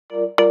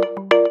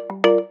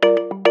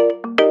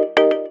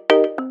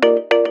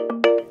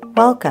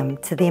Welcome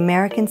to the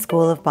American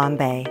School of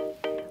Bombay.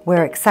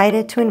 We're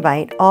excited to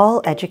invite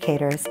all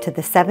educators to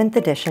the 7th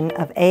edition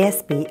of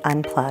ASB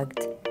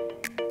Unplugged.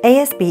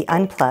 ASB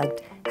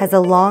Unplugged has a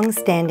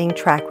long-standing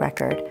track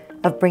record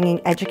of bringing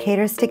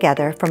educators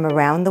together from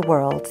around the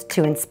world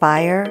to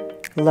inspire,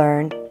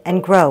 learn,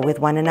 and grow with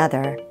one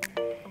another.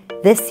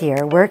 This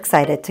year, we're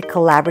excited to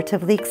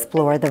collaboratively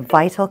explore the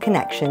vital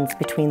connections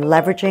between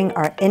leveraging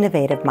our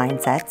innovative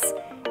mindsets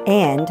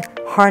and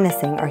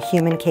harnessing our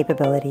human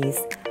capabilities,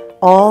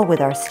 all with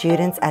our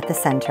students at the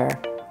center,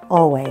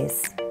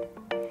 always.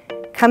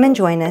 Come and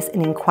join us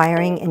in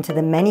inquiring into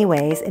the many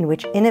ways in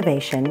which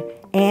innovation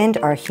and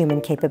our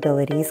human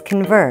capabilities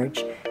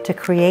converge to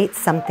create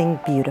something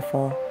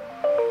beautiful.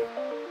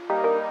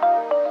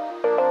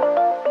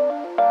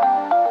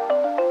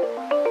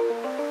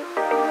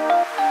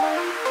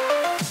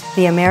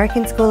 The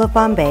American School of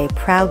Bombay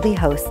proudly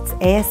hosts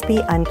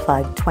ASB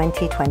Unplugged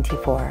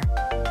 2024.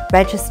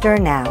 Register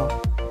now.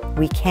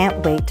 We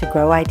can't wait to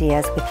grow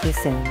ideas with you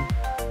soon.